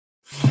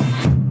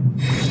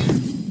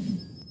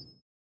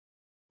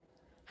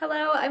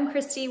Hello, I'm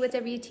Christy with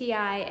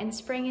WTI, and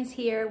spring is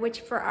here,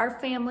 which for our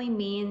family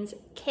means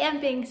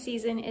camping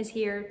season is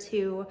here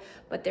too,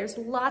 but there's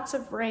lots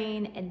of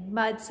rain and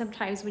mud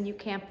sometimes when you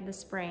camp in the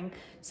spring,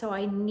 so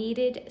I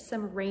needed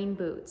some rain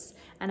boots,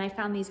 and I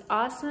found these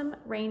awesome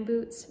rain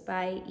boots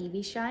by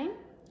Evshine.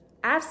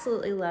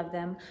 Absolutely love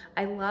them.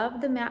 I love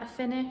the matte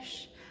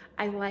finish.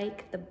 I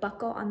like the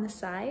buckle on the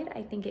side.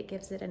 I think it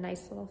gives it a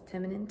nice little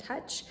feminine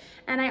touch.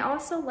 And I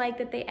also like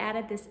that they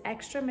added this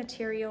extra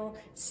material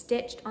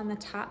stitched on the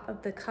top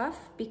of the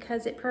cuff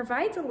because it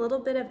provides a little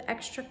bit of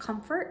extra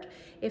comfort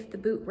if the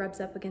boot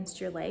rubs up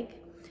against your leg.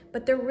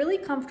 But they're really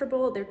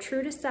comfortable, they're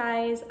true to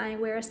size. I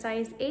wear a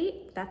size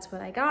 8, that's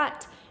what I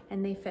got,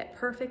 and they fit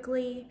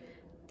perfectly.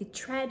 The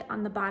tread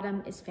on the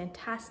bottom is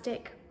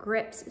fantastic,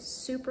 grips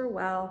super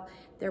well.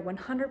 They're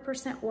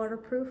 100%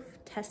 waterproof,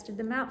 tested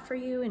them out for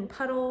you in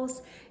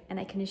puddles, and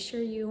I can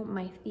assure you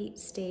my feet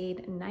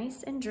stayed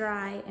nice and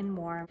dry and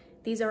warm.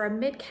 These are a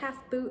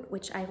mid-calf boot,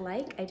 which I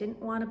like. I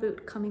didn't want a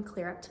boot coming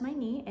clear up to my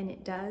knee, and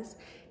it does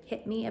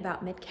hit me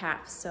about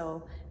mid-calf,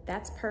 so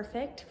that's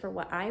perfect for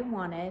what I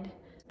wanted.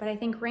 But I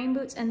think rain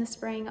boots in the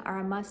spring are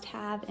a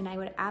must-have, and I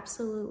would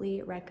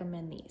absolutely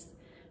recommend these.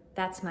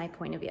 That's my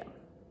point of view.